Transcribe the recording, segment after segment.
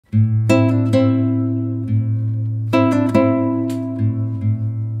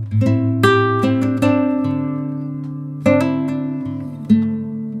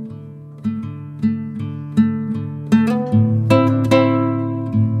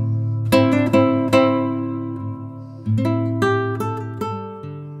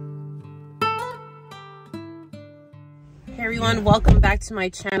everyone, welcome back to my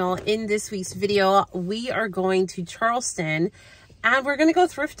channel. In this week's video we are going to Charleston and we're going to go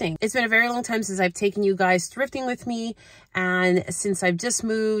thrifting. It's been a very long time since I've taken you guys thrifting with me, and since I've just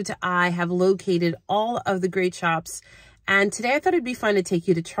moved I have located all of the great shops, and today I thought it'd be fun to take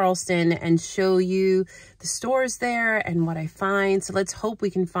you to Charleston and show you the stores there and what I find. So let's hope we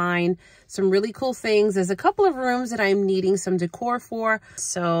can find some really cool things. There's a couple of rooms that I'm needing some decor for,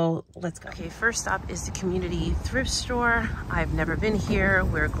 so let's go. Okay, first stop is the community thrift store. I've never been here.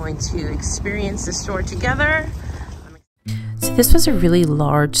 We're going to experience the store together. So this was a really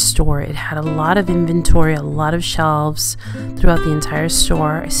large store. It had a lot of inventory, a lot of shelves throughout the entire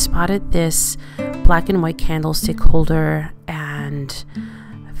store. I spotted this black and white candlestick holder and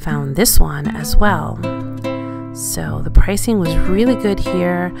found this one as well. So the pricing was really good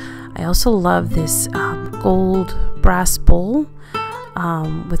here. I also love this gold brass bowl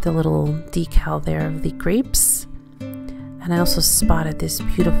with a little decal there of the grapes. And I also spotted this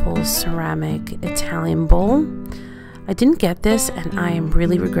beautiful ceramic Italian bowl. I didn't get this and I am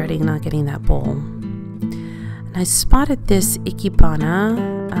really regretting not getting that bowl. And I spotted this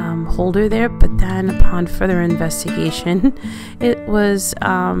ikebana holder there, but then upon further investigation it was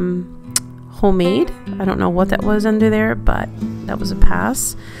homemade. I don't know what that was under there, but that was a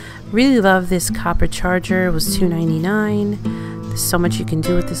pass. Really love this copper charger. It was $2.99. There's so much you can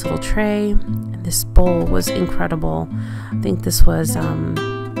do with this little tray, and this bowl was incredible. I think this was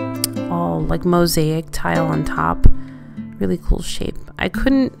all like mosaic tile on top. Really cool shape. I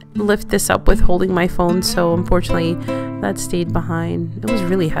couldn't lift this up with holding my phone, so unfortunately that stayed behind. It was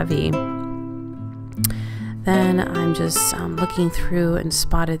really heavy. Then I'm just looking through and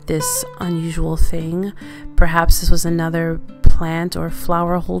spotted this unusual thing. Perhaps this was another plant or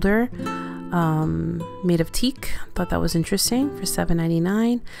flower holder made of teak. Thought that was interesting for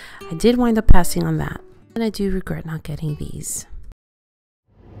 $7.99. I did wind up passing on that, and I do regret not getting these.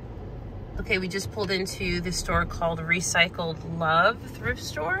 Okay, we just pulled into this store called Recycled Love Thrift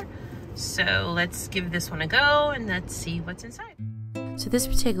Store. So let's give this one a go and let's see what's inside. So this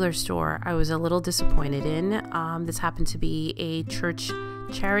particular store I was a little disappointed in. This happened to be a church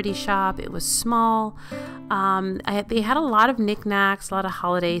charity shop. It was small. They had a lot of knickknacks, a lot of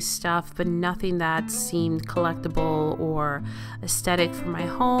holiday stuff, but nothing that seemed collectible or aesthetic for my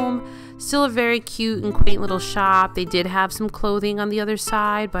home. Still a very cute and quaint little shop. They did have some clothing on the other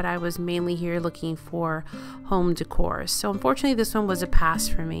side, but I was mainly here looking for home decor. So unfortunately this one was a pass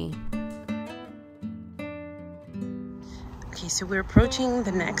for me. Okay, so we're approaching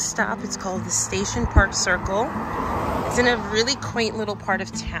the next stop. It's called the Station Park Circle. It's in a really quaint little part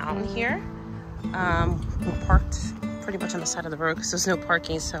of town here. We're parked pretty much on the side of the road because there's no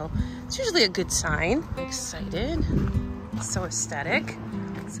parking, so it's usually a good sign. I'm excited. It's so aesthetic.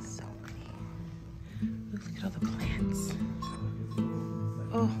 It's so pretty. Look at all the plants.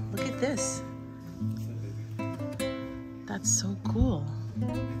 Oh, look at this. That's so cool.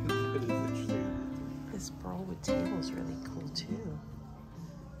 This Broadwood table is really cool too.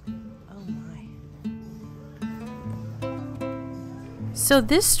 Oh my. So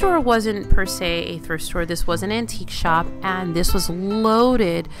this store wasn't per se a thrift store. This was an antique shop, and this was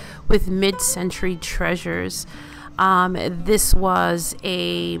loaded with mid-century treasures. This was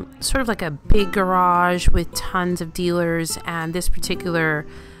a sort of like a big garage with tons of dealers, and this particular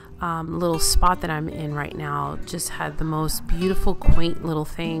little spot that I'm in right now just had the most beautiful, quaint little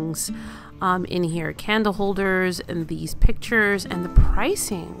things in here. Candle holders and these pictures, and the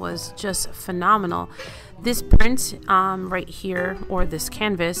pricing was just phenomenal. This print right here, or this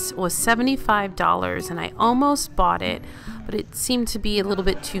canvas, was $75, and I almost bought it, but it seemed to be a little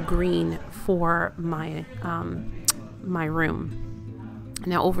bit too green for my my room.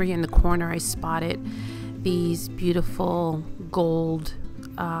 Now over here in the corner I spotted these beautiful gold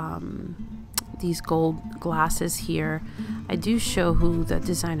glasses here. I do show who the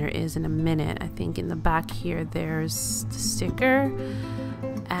designer is in a minute. I think in the back here there's the sticker,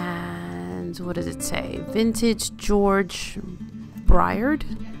 and what does it say? Vintage George Briard.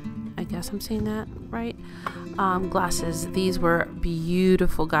 I guess I'm saying that right. Glasses. These were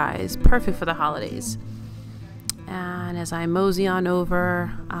beautiful, guys. Perfect for the holidays. And as I mosey on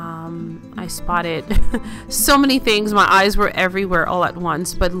over, I spotted so many things. My eyes were everywhere all at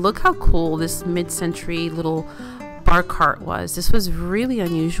once. But look how cool this mid-century little bar cart was. This was really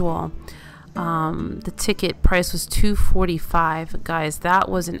unusual. The ticket price was $2.45. Guys, that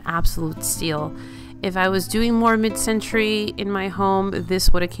was an absolute steal. If I was doing more mid-century in my home,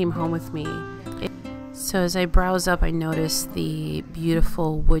 this would have came home with me. So as I browse up, I noticed the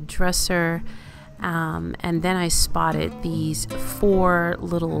beautiful wood dresser. And then I spotted these 4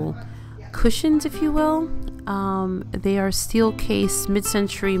 little cushions, if you will. They are steel case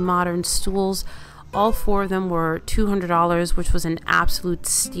mid-century modern stools. All 4 of them were $200, which was an absolute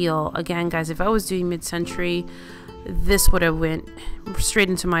steal. Again, guys, if I was doing mid-century, this would have went straight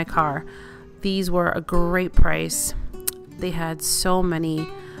into my car. These were a great price. They had so many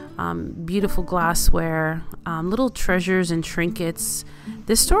beautiful glassware, little treasures and trinkets.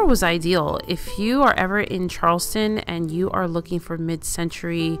 This store was ideal. If you are ever in Charleston and you are looking for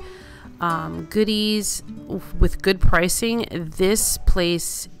mid-century goodies with good pricing, this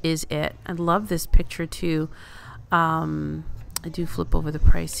place is it. I love this picture too. I do flip over the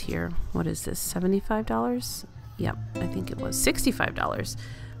price here. What is this, $75? Yep, I think it was $65.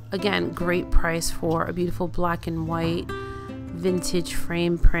 Again, great price for a beautiful black and white vintage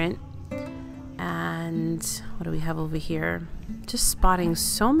frame print. And what do we have over here? Just spotting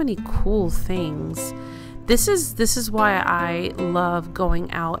so many cool things. This is why I love going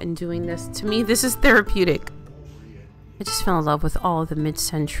out and doing this. To me, this is therapeutic. I just fell in love with all of the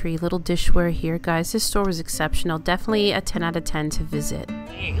mid-century little dishware here, guys. This store was exceptional. Definitely a 10 out of 10 to visit.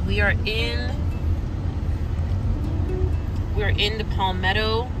 Okay, we are in the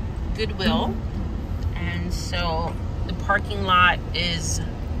Palmetto Goodwill, and so the parking lot is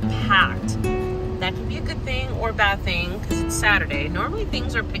packed. That can be a good thing or a bad thing because it's Saturday. Normally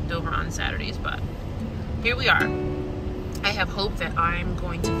things are picked over on Saturdays, but here we are. I have hope that I'm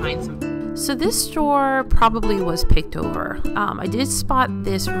going to find some. So this store probably was picked over. I did spot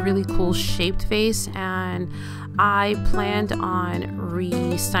this really cool shaped vase, and I planned on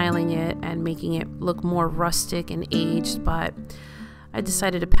restyling it and making it look more rustic and aged, but I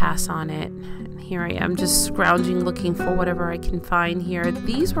decided to pass on it. And here I am just scrounging looking for whatever I can find here.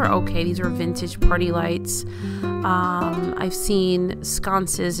 These were okay. These were vintage party lights. I've seen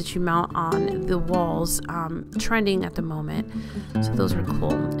sconces that you mount on the walls, trending at the moment. So those were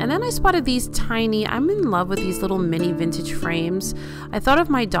cool. And then I spotted these tiny, I'm in love with these little mini vintage frames. I thought of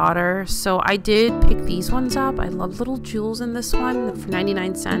my daughter, so I did pick these ones up. I love little jewels in this one for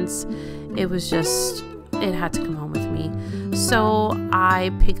 99 cents. It was just, it had to come home with me. So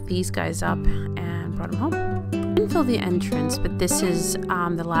I picked these guys up and brought them home. I didn't fill the entrance, but this is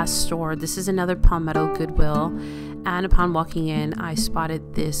the last store. This is another Palmetto Goodwill, and upon walking in, I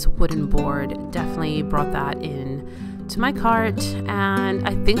spotted this wooden board. Definitely brought that in to my cart, and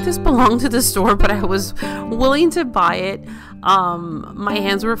I think this belonged to the store, but I was willing to buy it. My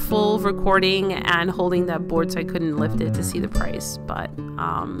hands were full recording and holding that board, so I couldn't lift it to see the price. But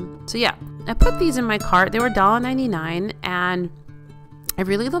so yeah, I put these in my cart. They were $1.99, and I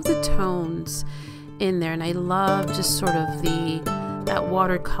really love the tones in there, and I love just sort of that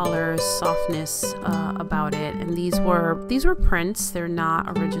watercolor softness about it. And these were prints. They're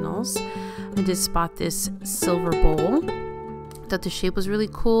not originals. I did spot this silver bowl. Thought the shape was really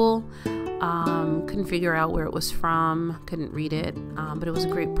cool. Couldn't figure out where it was from. Couldn't read it, but it was a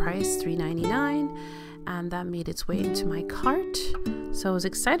great price, $3.99. And that made its way into my cart. So I was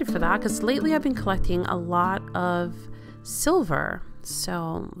excited for that because lately I've been collecting a lot of silver.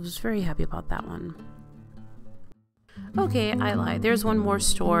 So I was very happy about that one. Okay, I lied. There's one more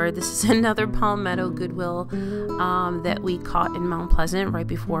store. This is another Palmetto Goodwill that we caught in Mount Pleasant right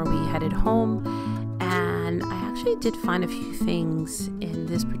before we headed home. And I actually did find a few things in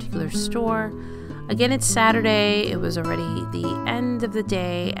this particular store. Again, it's Saturday. It was already the end of the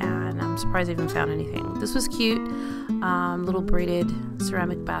day, and I'm surprised I even found anything. This was cute. Little braided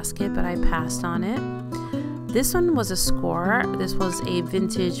ceramic basket, but I passed on it. This one was a score. This was a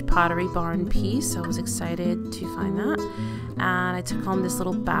vintage Pottery Barn piece. I was excited to find that. And I took home this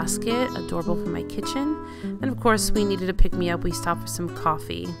little basket, adorable for my kitchen. And of course, we needed to pick me up. We stopped for some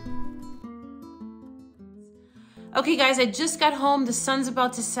coffee. Okay guys, I just got home. The sun's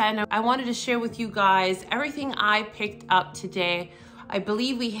about to set, and I wanted to share with you guys everything I picked up today. I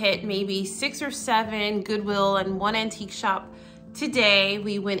believe we hit maybe 6 or 7 Goodwill and 1 antique shop today.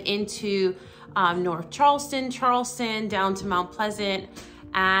 We went into North Charleston, down to Mount Pleasant.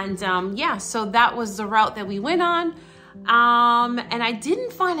 And yeah, so that was the route that we went on. And I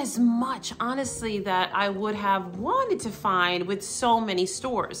didn't find as much, honestly, that I would have wanted to find with so many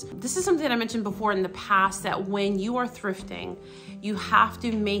stores. This is something that I mentioned before in the past, that when you are thrifting, you have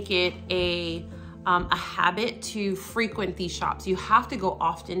to make it a habit to frequent these shops. You have to go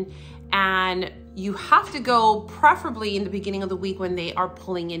often, and you have to go preferably in the beginning of the week when they are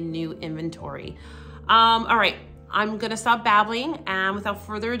pulling in new inventory. All right, I'm gonna stop babbling, and without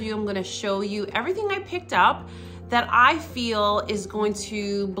further ado, I'm gonna show you everything I picked up that I feel is going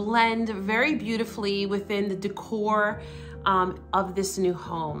to blend very beautifully within the decor of this new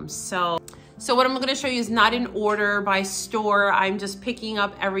home. So what I'm gonna show you is not in order by store. I'm just picking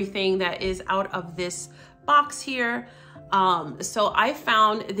up everything that is out of this box here. So I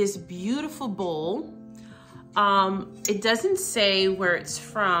found this beautiful bowl. It doesn't say where it's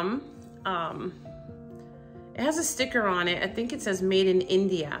from. It has a sticker on it. I think it says made in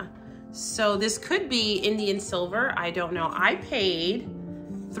India. So this could be Indian silver. I don't know. I paid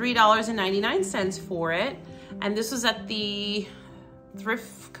 $3.99 for it. And this was at the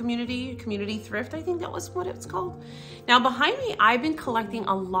thrift community thrift. I think that was what it's called. Now behind me, I've been collecting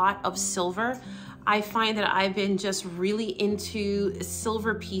a lot of silver. I find that I've been just really into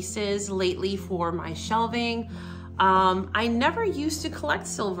silver pieces lately for my shelving. I never used to collect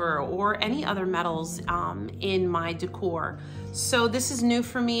silver or any other metals in my decor. So this is new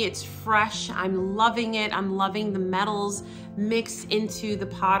for me. It's fresh. I'm loving it. I'm loving the metals mixed into the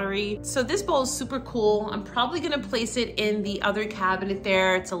pottery. So this bowl is super cool. I'm probably gonna place it in the other cabinet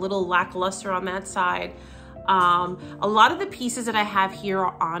there. It's a little lackluster on that side. A lot of the pieces that I have here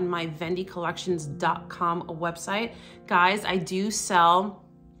are on my vendicollections.com website. Guys, I do sell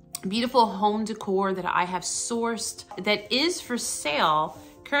beautiful home decor that I have sourced that is for sale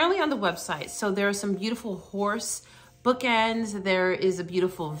currently on the website. So there are some beautiful horse bookends. There is a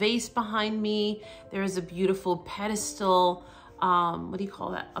beautiful vase behind me. There is a beautiful pedestal, what do you call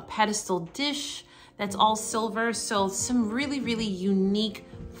that? A pedestal dish that's all silver. So some really, really unique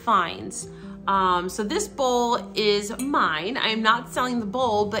finds. So this bowl is mine. I am not selling the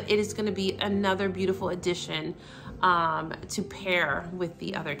bowl, but it is going to be another beautiful addition to pair with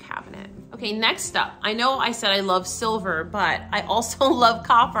the other cabinet. Okay, next up, I know I said I love silver, but I also love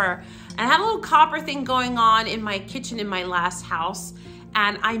copper. And I had a little copper thing going on in my kitchen in my last house.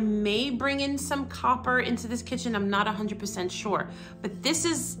 And I may bring in some copper into this kitchen. I'm not 100% sure, but this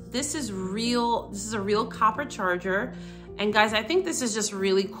is real. This is a real copper charger. And guys, I think this is just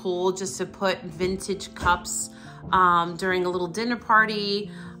really cool just to put vintage cups during a little dinner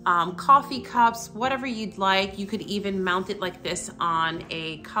party, coffee cups, whatever you'd like. You could even mount it like this on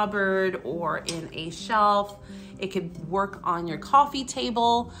a cupboard or in a shelf. It could work on your coffee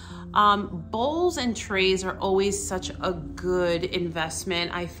table. Bowls and trays are always such a good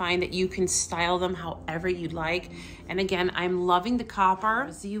investment. I find that you can style them however you'd like. And again, I'm loving the copper.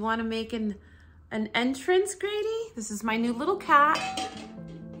 So you want to make an entrance, Grady? This is my new little cat.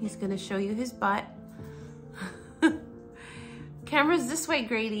 He's gonna show you his butt. Camera's this way,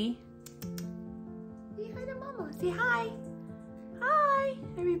 Grady. Say hi to Mama. Say hi. Hi,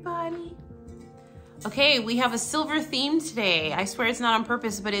 everybody. Okay, we have a silver theme today. I swear it's not on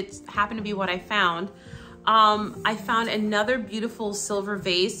purpose, but it happened to be what I found. I found another beautiful silver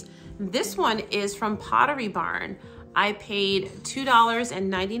vase. This one is from Pottery Barn. I paid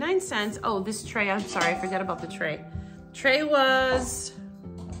 $2.99. Oh, this tray, I'm sorry, I forgot about the tray. Tray was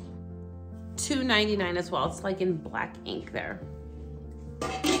 $2.99 as well. It's like in black ink there.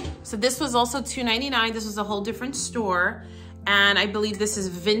 So this was also $2.99. This was a whole different store. And I believe this is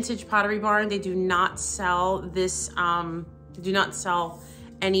Vintage Pottery Barn. They do not sell this, they do not sell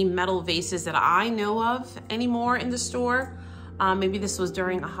any metal vases that I know of anymore in the store. Maybe this was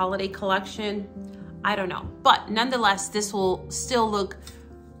during a holiday collection. I don't know, but nonetheless, this will still look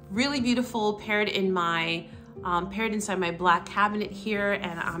really beautiful paired in my, paired inside my black cabinet here,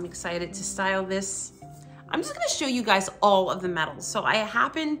 and I'm excited to style this. I'm just gonna show you guys all of the metals. So I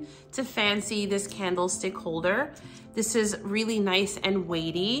happen to fancy this candlestick holder. This is really nice and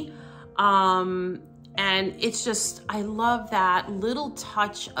weighty. And it's just, I love that little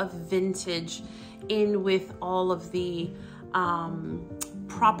touch of vintage in with all of the,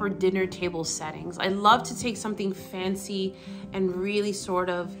 proper dinner table settings. I love to take something fancy and really sort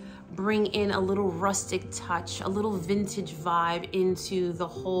of bring in a little rustic touch, a little vintage vibe into the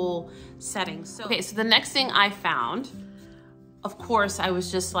whole setting. So, okay, so the next thing I found, of course, I was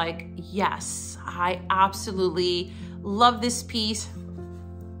just like, yes, I absolutely love this piece.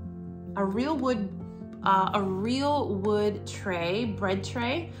 A real wood tray, bread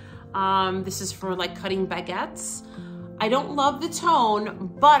tray. This is for like cutting baguettes. I don't love the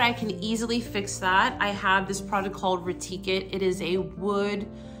tone, but I can easily fix that. I have this product called Retique It. It is a wood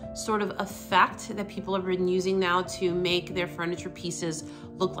sort of effect that people have been using now to make their furniture pieces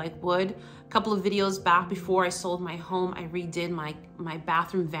look like wood. A couple of videos back before I sold my home, I redid my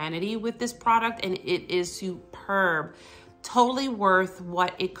bathroom vanity with this product, and it is superb. Totally worth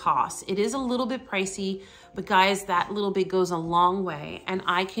what it costs. It is a little bit pricey, but guys, that little bit goes a long way, and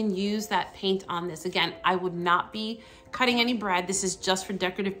I can use that paint on this. Again, I would not be cutting any bread. This is just for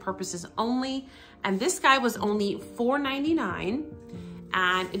decorative purposes only, and this guy was only $4.99,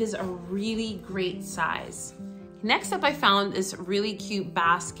 and it is a really great size. Next up, I found this really cute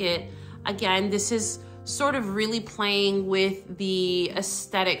basket. Again, this is sort of really playing with the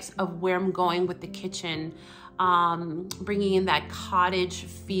aesthetics of where I'm going with the kitchen. Bringing in that cottage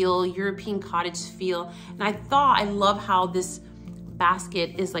feel, European cottage feel. And I love how this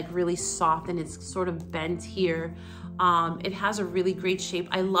basket is like really soft and it's sort of bent here. It has a really great shape.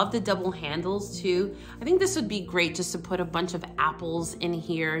 I love the double handles too. I think this would be great just to put a bunch of apples in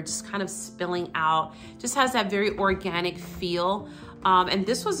here, just kind of spilling out. Just has that very organic feel. And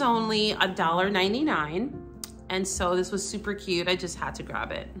this was only $1.99. And so this was super cute. I just had to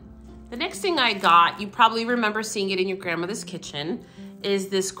grab it. The next thing I got, you probably remember seeing it in your grandmother's kitchen, is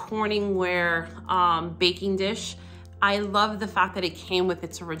this Corningware baking dish. I love the fact that it came with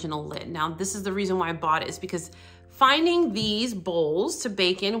its original lid. Now, this is the reason why I bought it, is because finding these bowls to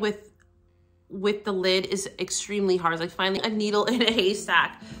bake in with the lid is extremely hard. It's like finding a needle in a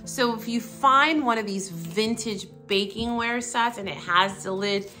haystack. So if you find one of these vintage bakingware sets and it has the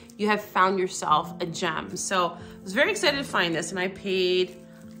lid, you have found yourself a gem. So I was very excited to find this, and I paid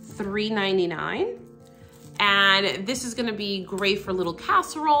 $3.99. And this is gonna be great for little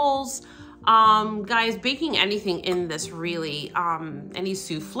casseroles. Guys, baking anything in this really, any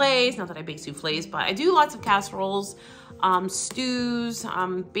souffles, not that I bake souffles, but I do lots of casseroles, stews,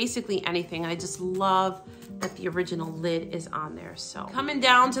 basically anything. I just love that the original lid is on there. So coming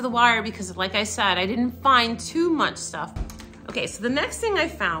down to the wire, because like I said, I didn't find too much stuff. Okay, so the next thing I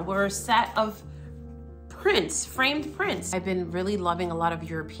found were a set of prints, framed prints. I've been really loving a lot of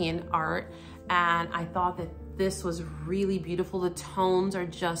European art, and I thought that this was really beautiful. The tones are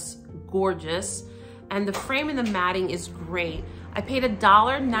just gorgeous, and the frame and the matting is great. I paid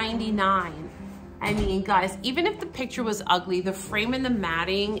 $1.99. I mean, guys, even if the picture was ugly, the frame and the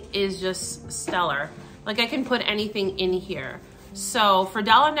matting is just stellar. Like, I can put anything in here. So for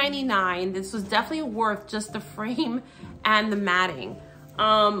 $1.99, this was definitely worth just the frame and the matting.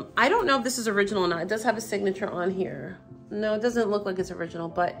 I don't know if this is original or not. It does have a signature on here. No, it doesn't look like it's original,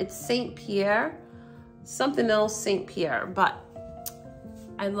 but it's Saint Pierre, something else Saint Pierre, but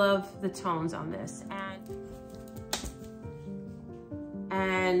I love the tones on this.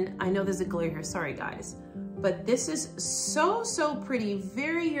 And I know there's a glare here, sorry guys, but this is so pretty,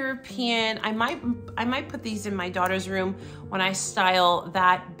 very European. I might put these in my daughter's room when I style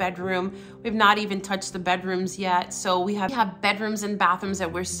that bedroom. We've not even touched the bedrooms yet, so we have bedrooms and bathrooms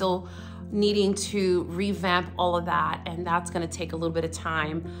that we're still needing to revamp all of that, and that's gonna take a little bit of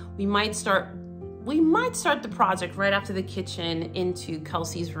time. We might start the project right after the kitchen into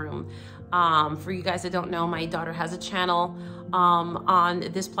Kelsey's room. For you guys that don't know, my daughter has a channel on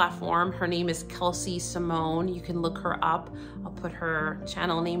this platform. Her name is Kelsey Simone. You can look her up. I'll put her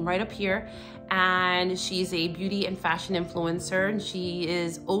channel name right up here. And she's a beauty and fashion influencer, and she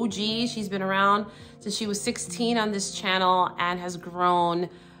is OG. She's been around since she was 16 on this channel and has grown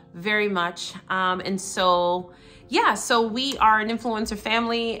very much. And so, yeah, so we are an influencer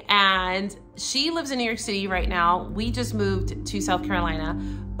family, and she lives in New York City right now. We just moved to South Carolina,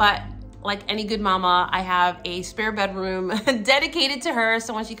 but like any good mama, I have a spare bedroom dedicated to her.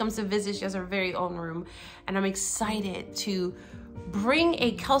 So when she comes to visit, she has her very own room. And I'm excited to bring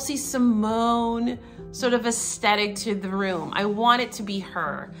a Kelsey Simone sort of aesthetic to the room. I want it to be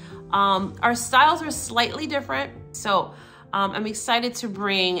her. Our styles are slightly different. So I'm excited to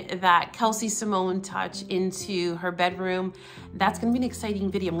bring that Kelsey Simone touch into her bedroom. That's gonna be an exciting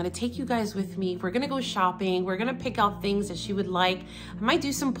video. I'm gonna take you guys with me. We're gonna go shopping. We're gonna pick out things that she would like. I might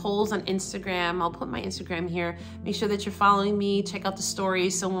do some polls on Instagram. I'll put my Instagram here. Make sure that you're following me. Check out the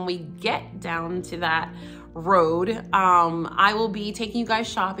stories. So when we get down to that road, I will be taking you guys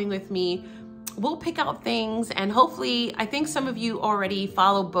shopping with me. We'll pick out things, and hopefully, I think some of you already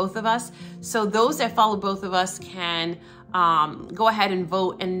follow both of us. So those that follow both of us can go ahead and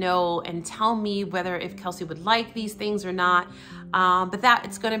vote and know and tell me whether if Kelsey would like these things or not. But that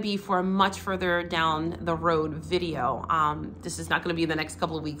it's gonna be for a much further down the road video. This is not gonna be in the next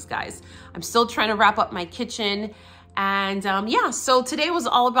couple of weeks, guys. I'm still trying to wrap up my kitchen. And yeah, so today was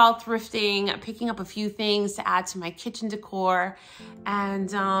all about thrifting, picking up a few things to add to my kitchen decor. And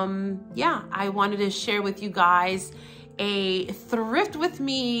yeah, I wanted to share with you guys a thrift with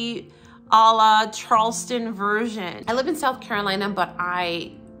me a la Charleston version. I live in South Carolina, but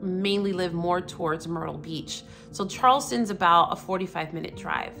I mainly live more towards Myrtle Beach. So Charleston's about a 45-minute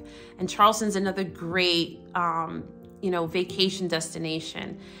drive. And Charleston's another great, you know, vacation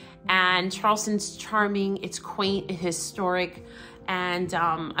destination. And Charleston's charming, it's quaint, it's historic. And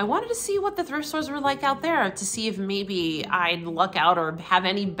I wanted to see what the thrift stores were like out there, to see if maybe I'd luck out or have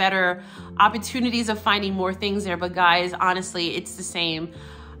any better opportunities of finding more things there. But guys, honestly, it's the same.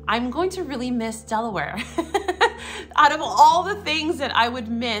 I'm going to really miss Delaware. Out of all the things that I would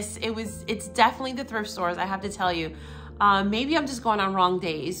miss, it's definitely the thrift stores, I have to tell you. Maybe I'm just going on wrong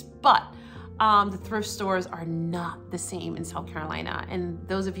days, but the thrift stores are not the same in South Carolina. And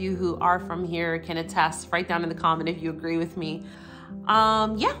those of you who are from here can attest. Write down in the comment if you agree with me.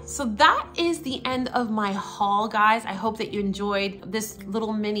 Yeah, so that is the end of my haul, guys. I hope that you enjoyed this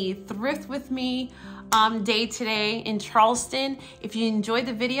little mini thrift with me day today in Charleston. If you enjoyed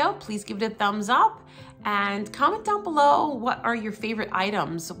the video, please give it a thumbs up and comment down below what are your favorite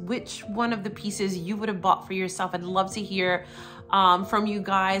items, which one of the pieces you would have bought for yourself. I'd love to hear from you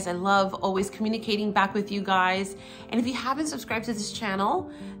guys. I love always communicating back with you guys. And if you haven't subscribed to this channel,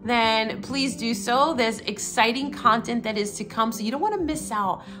 then please do so. There's exciting content that is to come, so you don't want to miss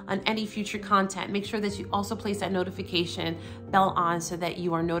out on any future content. Make sure that you also place that notification bell on so that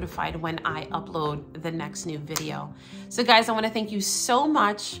you are notified when I upload the next new video. So guys, I want to thank you so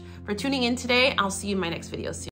much for tuning in today. I'll see you in my next video soon.